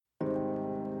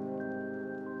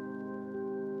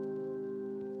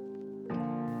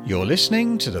You're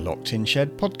listening to the Locked In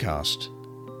Shed podcast.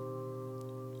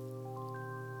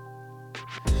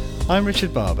 I'm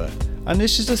Richard Barber, and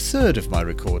this is the third of my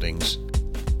recordings.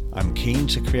 I'm keen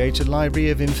to create a library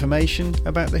of information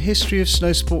about the history of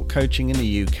snow sport coaching in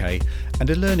the UK and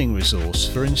a learning resource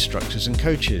for instructors and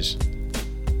coaches.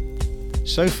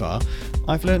 So far,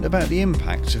 I've learnt about the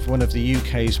impact of one of the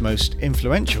UK's most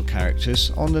influential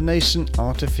characters on the nascent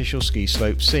artificial ski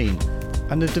slope scene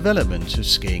and the development of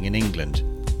skiing in England.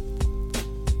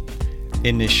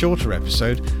 In this shorter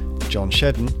episode, John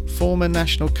Shedden, former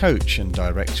national coach and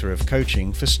director of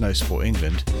coaching for Snow Sport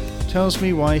England, tells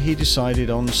me why he decided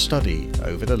on study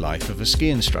over the life of a ski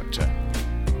instructor.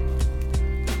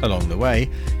 Along the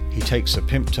way, he takes a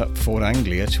pimped-up Ford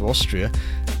Anglia to Austria,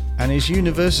 and his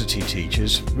university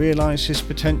teachers realise his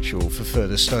potential for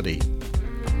further study.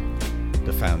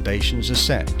 The foundations are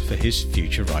set for his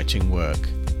future writing work.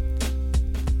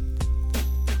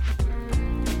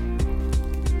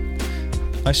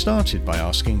 I started by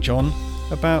asking John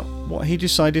about what he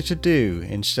decided to do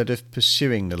instead of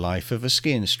pursuing the life of a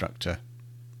ski instructor.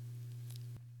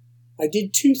 I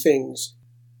did two things.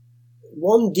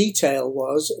 One detail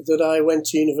was that I went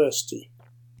to university.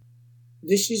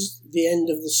 This is the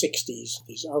end of the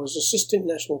 60s. I was assistant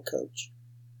national coach.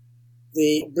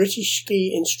 The British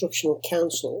Ski Instructional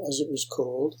Council, as it was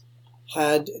called,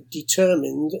 had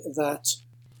determined that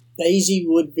BASI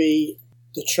would be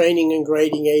the training and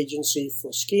grading agency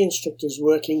for ski instructors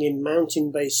working in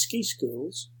mountain-based ski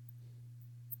schools,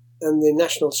 and the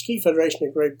National Ski Federation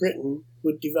of Great Britain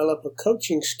would develop a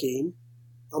coaching scheme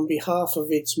on behalf of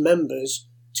its members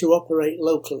to operate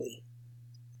locally,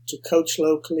 to coach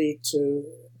locally, to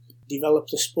develop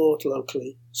the sport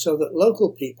locally, so that local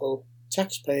people,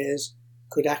 taxpayers,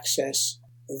 could access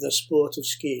the sport of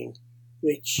skiing,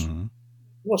 which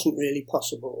wasn't really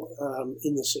possible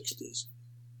in the 60s.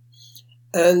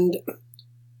 And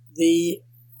the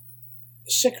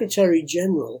Secretary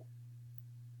General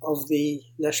of the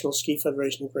National Ski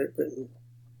Federation of Great Britain,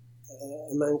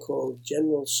 a man called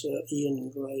General Sir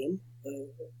Ian Graham, a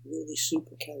really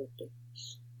super character,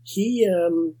 he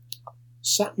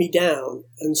sat me down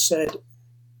and said,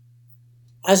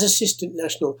 as assistant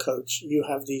national coach, you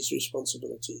have these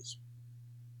responsibilities.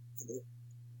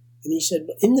 And he said,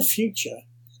 but in the future,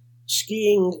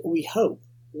 skiing, we hope,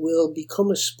 will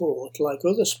become a sport like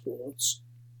other sports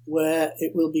where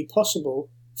it will be possible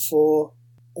for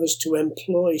us to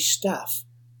employ staff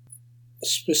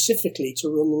specifically to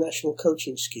run the national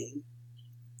coaching scheme,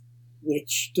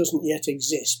 which doesn't yet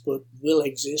exist but will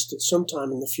exist at some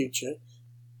time in the future,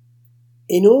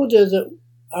 in order that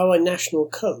our national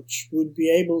coach would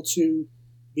be able to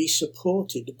be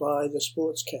supported by the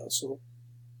Sports Council.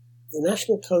 The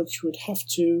national coach would have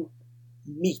to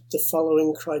meet the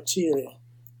following criteria.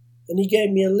 And he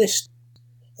gave me a list,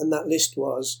 and that list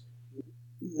was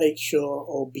make sure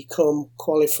or become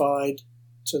qualified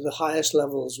to the highest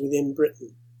levels within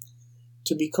Britain,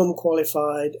 to become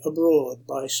qualified abroad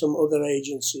by some other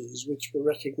agencies which were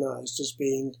recognised as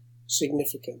being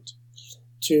significant,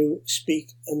 to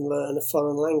speak and learn a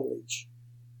foreign language,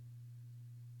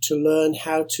 to learn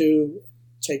how to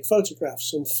take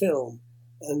photographs and film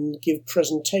and give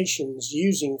presentations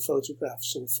using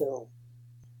photographs and film,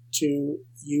 to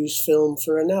use film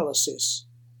for analysis,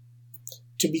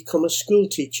 to become a school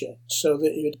teacher so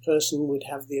that a person would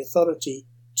have the authority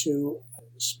to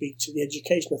speak to the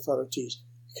education authorities.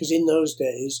 Because in those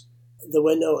days, there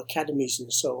were no academies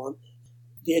and so on.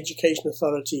 The education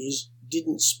authorities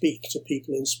didn't speak to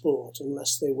people in sport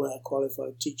unless they were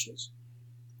qualified teachers.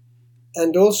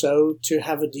 And also to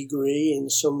have a degree in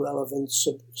some relevant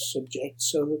subject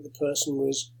so that the person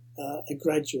was a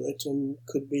graduate and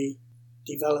could be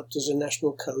developed as a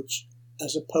national coach,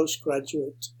 as a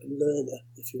postgraduate learner,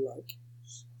 if you like,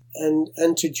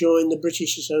 and to join the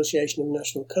British Association of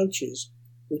National Coaches,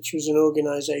 which was an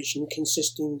organisation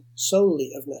consisting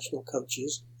solely of national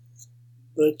coaches,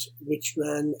 but which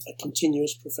ran a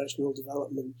continuous professional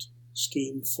development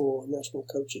scheme for national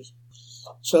coaches.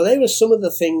 So they were some of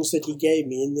the things that he gave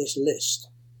me in this list,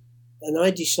 and I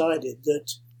decided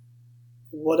that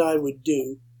what I would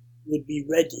do would be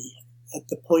ready at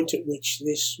the point at which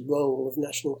this role of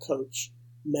national coach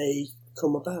may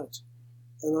come about.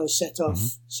 And I set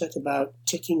about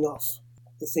ticking off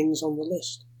the things on the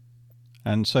list.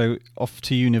 And so off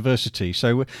to university.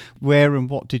 So where and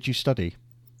what did you study?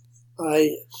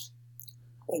 I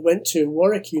went to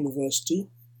Warwick University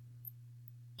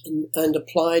and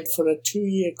applied for a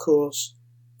 2-year course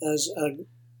as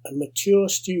a mature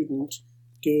student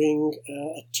doing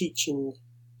a teaching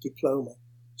diploma,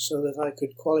 so that I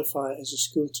could qualify as a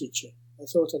school teacher. I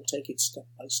thought I'd take it step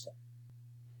by step.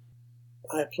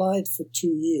 I applied for 2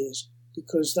 years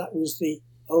because that was the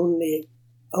only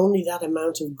that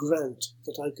amount of grant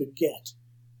that I could get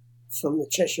from the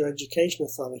Cheshire Education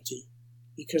Authority,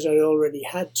 because I already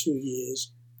had 2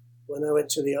 years when I went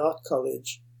to the art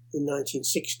college in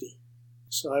 1960.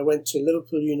 So I went to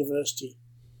Liverpool University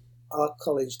Art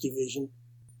College Division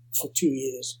for 2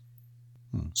 years.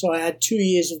 So I had 2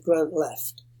 years of grant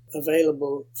left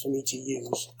available for me to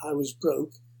use. I was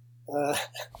broke,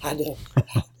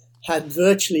 had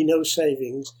virtually no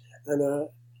savings, and a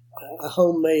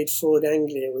homemade Ford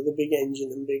Anglia with a big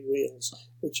engine and big wheels,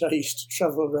 which I used to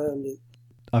travel around in.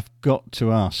 I've got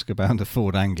to ask about the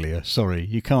Ford Anglia. Sorry,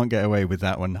 you can't get away with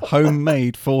that one.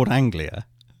 Homemade Ford Anglia?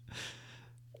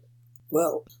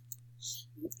 Well,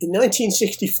 in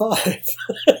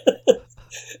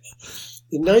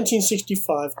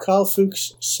 1965, Carl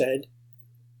Fuchs said,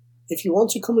 if you want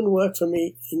to come and work for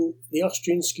me in the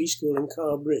Austrian ski school in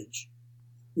Carl Bridge,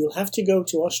 you'll have to go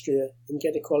to Austria and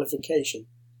get a qualification.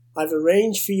 I've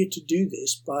arranged for you to do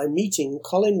this by meeting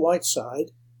Colin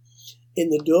Whiteside in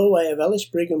the doorway of Ellis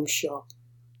Brigham's shop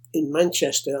in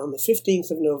Manchester on the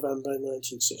 15th of November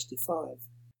 1965.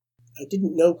 I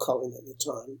didn't know Colin at the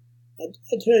time.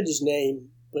 I'd heard his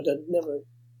name, but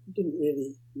didn't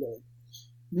really know him.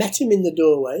 Met him in the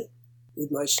doorway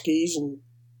with my skis and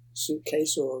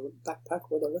suitcase or backpack,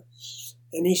 whatever.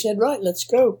 And he said, right, let's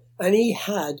go. And he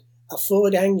had a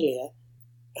Ford Anglia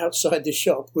outside the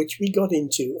shop, which we got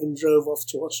into and drove off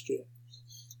to Austria.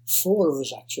 4 of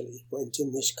us actually went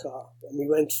in this car, and we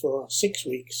went for 6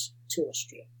 weeks to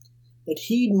Austria. But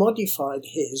he'd modified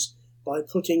his by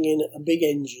putting in a big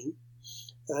engine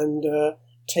and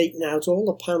taken out all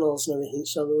the panels and everything,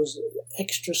 so there was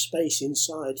extra space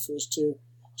inside for us to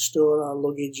store our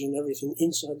luggage and everything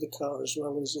inside the car as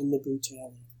well as in the boot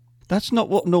area. That's not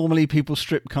what normally people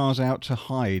strip cars out to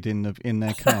hide in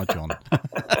their car, John.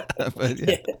 But,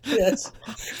 yeah. Yes.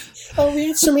 Oh, we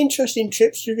had some interesting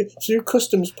trips through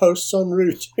customs posts en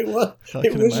route. It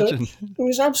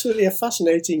was absolutely a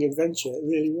fascinating adventure. It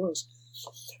really was.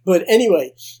 But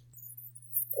anyway,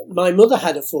 my mother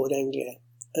had a Ford Anglia,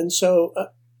 and so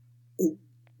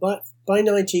by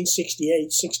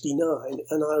 1968, 69,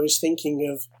 and I was thinking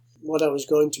of what I was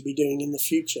going to be doing in the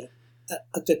future.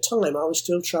 At the time, I was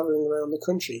still travelling around the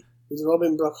country with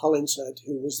Robin Brock-Hollinshead,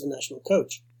 who was the national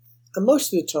coach. And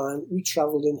most of the time, we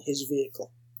travelled in his vehicle,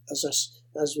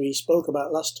 as we spoke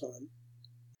about last time,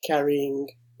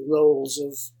 carrying rolls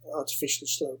of artificial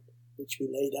slope, which we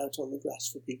laid out on the grass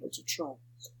for people to try.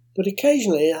 But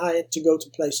occasionally, I had to go to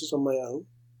places on my own.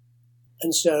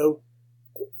 And so,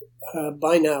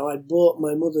 by now, I bought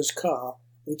my mother's car,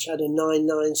 which had a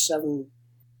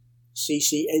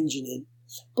 997cc engine in.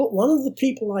 But one of the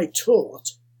people I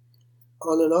taught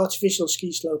on an artificial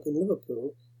ski slope in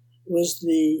Liverpool was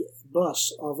the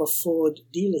boss of a Ford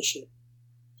dealership.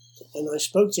 And I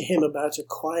spoke to him about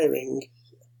acquiring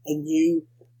a new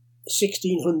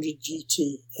 1600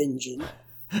 GT engine,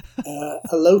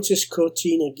 a Lotus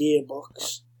Cortina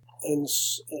gearbox, and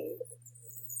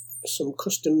some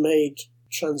custom-made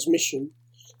transmission.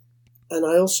 And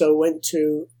I also went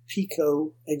to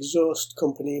Pico Exhaust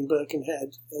Company in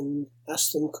Birkenhead and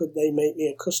asked them could they make me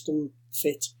a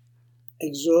custom-fit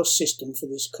exhaust system for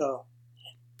this car.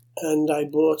 And I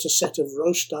bought a set of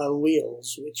Rowe-style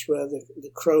wheels, which were the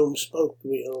chrome spoked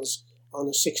wheels on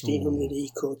a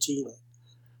 1600E Cortina.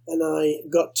 And I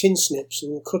got tin snips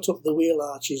and cut up the wheel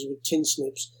arches with tin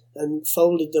snips and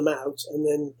folded them out and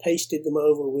then pasted them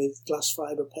over with glass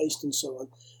fibre paste and so on.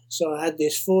 So I had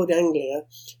this Ford Anglia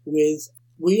with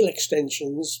wheel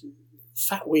extensions,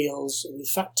 fat wheels with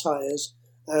fat tyres,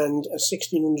 and a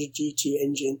 1600 GT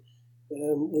engine,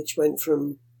 which went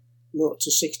from 0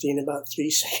 to 60 in about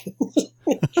 3 seconds.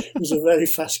 It was a very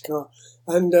fast car.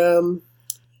 And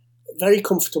very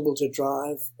comfortable to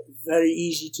drive, very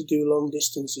easy to do long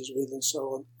distances with and so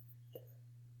on.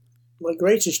 My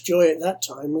greatest joy at that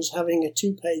time was having a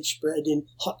 2-page spread in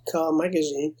Hot Car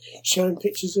magazine showing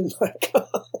pictures of my car.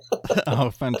 Oh,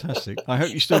 fantastic. I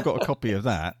hope you still got a copy of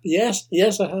that. Yes,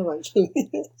 I have actually.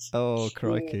 Oh,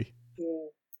 crikey. Yeah.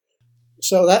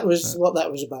 So that was what that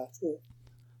was about. Yeah.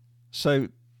 So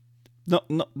not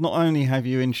only have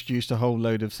you introduced a whole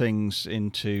load of things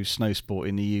into snow sport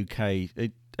in the UK,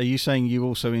 are you saying you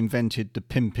also invented the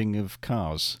pimping of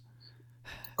cars?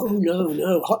 Oh,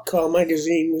 no. Hot Car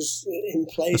magazine was in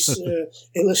place,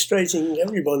 illustrating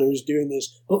everyone who was doing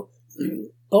this. But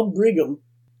Bob Brigham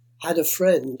had a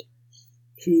friend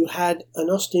who had an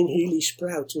Austin Healey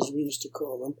Sprout, as we used to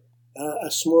call them, a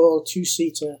small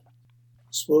 2-seater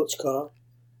sports car.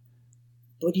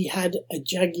 But he had a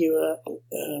Jaguar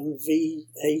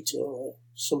V8 or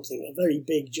something, a very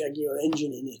big Jaguar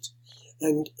engine in it.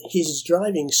 And his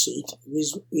driving seat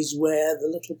is where the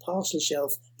little parcel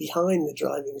shelf behind the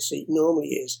driving seat normally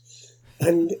is.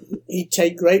 And he'd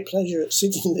take great pleasure at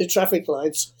sitting in the traffic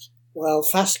lights while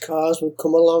fast cars would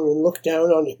come along and look down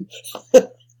on him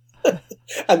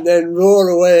and then roar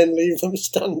away and leave them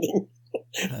standing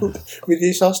with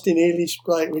his Austin Healey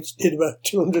Sprite, which did about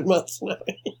 200 miles an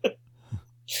hour.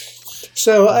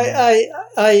 So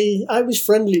I was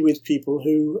friendly with people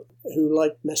who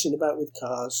liked messing about with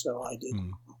cars, so I did.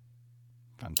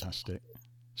 Fantastic.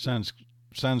 Sounds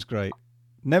great.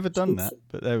 Never done that,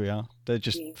 but there we are. They're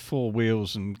just 4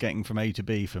 wheels and getting from A to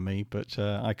B for me, but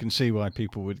I can see why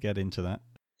people would get into that.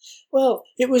 Well,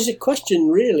 it was a question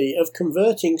really of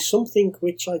converting something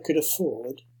which I could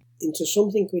afford into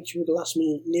something which would last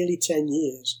me nearly 10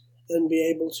 years and be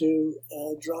able to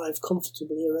drive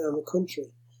comfortably around the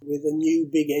country with a new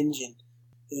big engine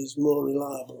that is more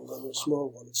reliable than a small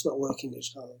one. It's not working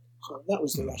as hard. So that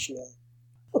was the rationale.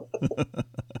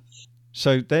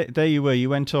 So there you were. You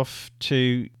went off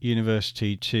to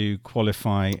university to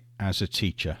qualify as a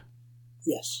teacher.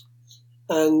 Yes.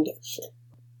 And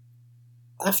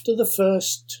after the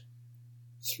first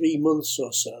 3 months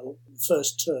or so, the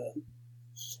first term,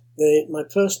 my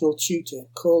personal tutor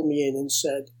called me in and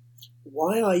said,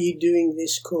 "Why are you doing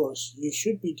this course? You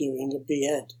should be doing a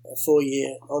B.Ed, a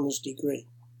 4-year honours degree."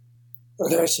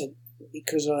 And I said,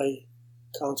 "Because I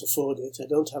can't afford it. I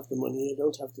don't have the money. I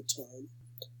don't have the time."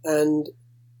 And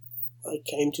I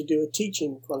came to do a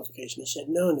teaching qualification. He said,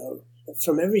 no,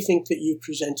 from everything that you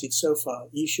presented so far,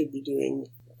 you should be doing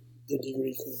the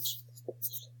degree course.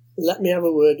 Let me have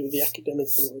a word with the academic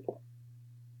board.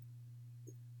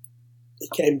 He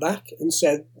came back and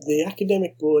said, the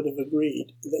academic board have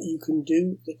agreed that you can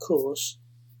do the course.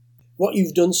 What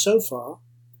you've done so far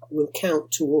will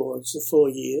count towards the 4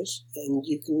 years, and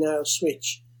you can now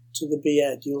switch to the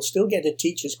B.Ed. You'll still get a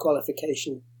teacher's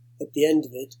qualification at the end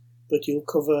of it, but you'll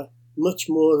cover much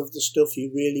more of the stuff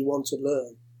you really want to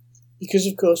learn. Because,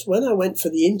 of course, when I went for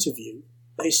the interview,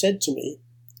 they said to me,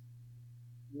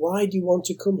 "Why do you want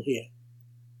to come here?"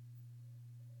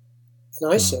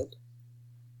 And I said,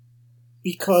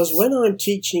 because when I'm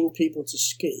teaching people to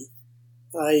ski,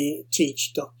 I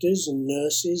teach doctors and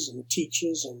nurses and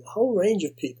teachers and a whole range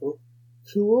of people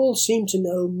who all seem to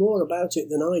know more about it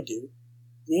than I do.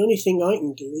 The only thing I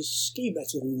can do is ski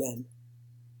better than them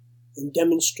and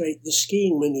demonstrate the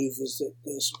skiing manoeuvres that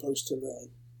they're supposed to learn.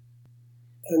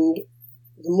 And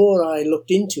the more I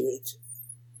looked into it,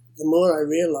 the more I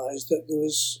realized that there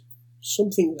was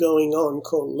something going on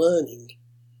called learning,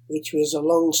 which was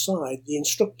alongside the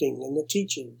instructing and the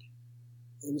teaching.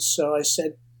 And so I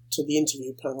said to the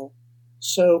interview panel,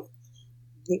 so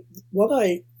the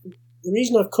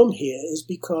reason I've come here is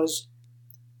because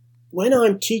when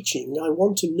I'm teaching, I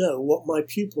want to know what my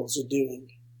pupils are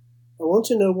doing. I want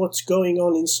to know what's going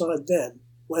on inside them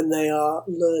when they are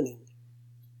learning.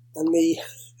 And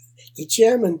the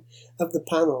chairman of the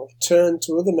panel turned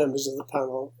to other members of the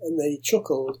panel and they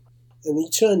chuckled, and he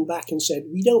turned back and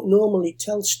said, "We don't normally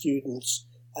tell students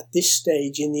at this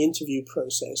stage in the interview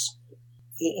process.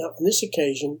 On this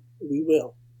occasion, we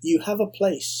will. You have a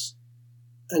place.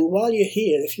 And while you're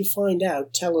here, if you find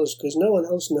out, tell us, because no one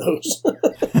else knows."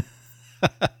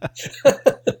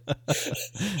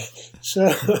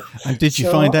 And did you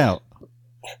find out?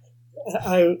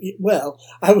 I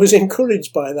was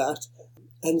encouraged by that,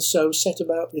 and so set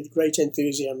about with great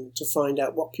enthusiasm to find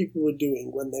out what people were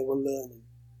doing when they were learning.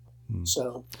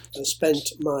 So I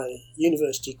spent my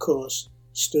university course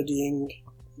studying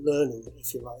learning,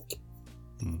 if you like.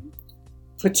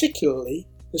 Particularly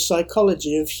the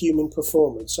psychology of human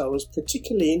performance. I was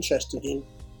particularly interested in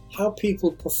how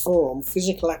people perform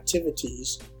physical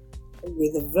activities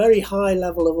with a very high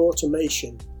level of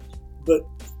automation, but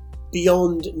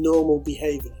beyond normal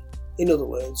behaviour. In other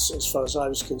words, as far as I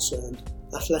was concerned,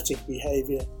 athletic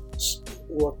behaviour,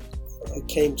 what I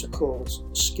came to call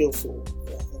skillful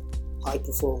high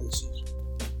performances.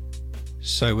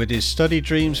 So with his study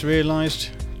dreams realised,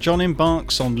 John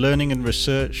embarks on learning and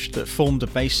research that formed the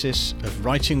basis of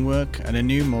writing work and a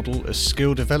new model of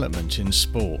skill development in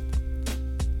sport.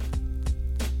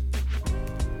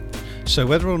 So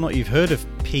whether or not you've heard of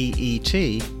PET,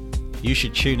 you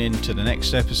should tune in to the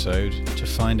next episode to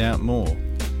find out more.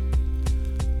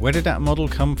 Where did that model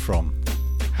come from?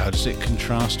 How does it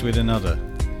contrast with another?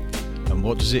 And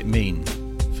what does it mean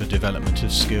for development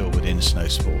of skill within snow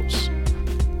sports?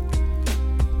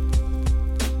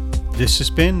 This has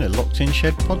been a Locked In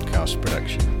Shed podcast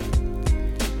production.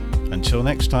 Until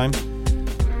next time,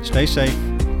 stay safe,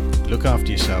 look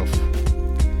after yourself,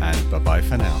 and bye-bye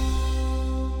for now.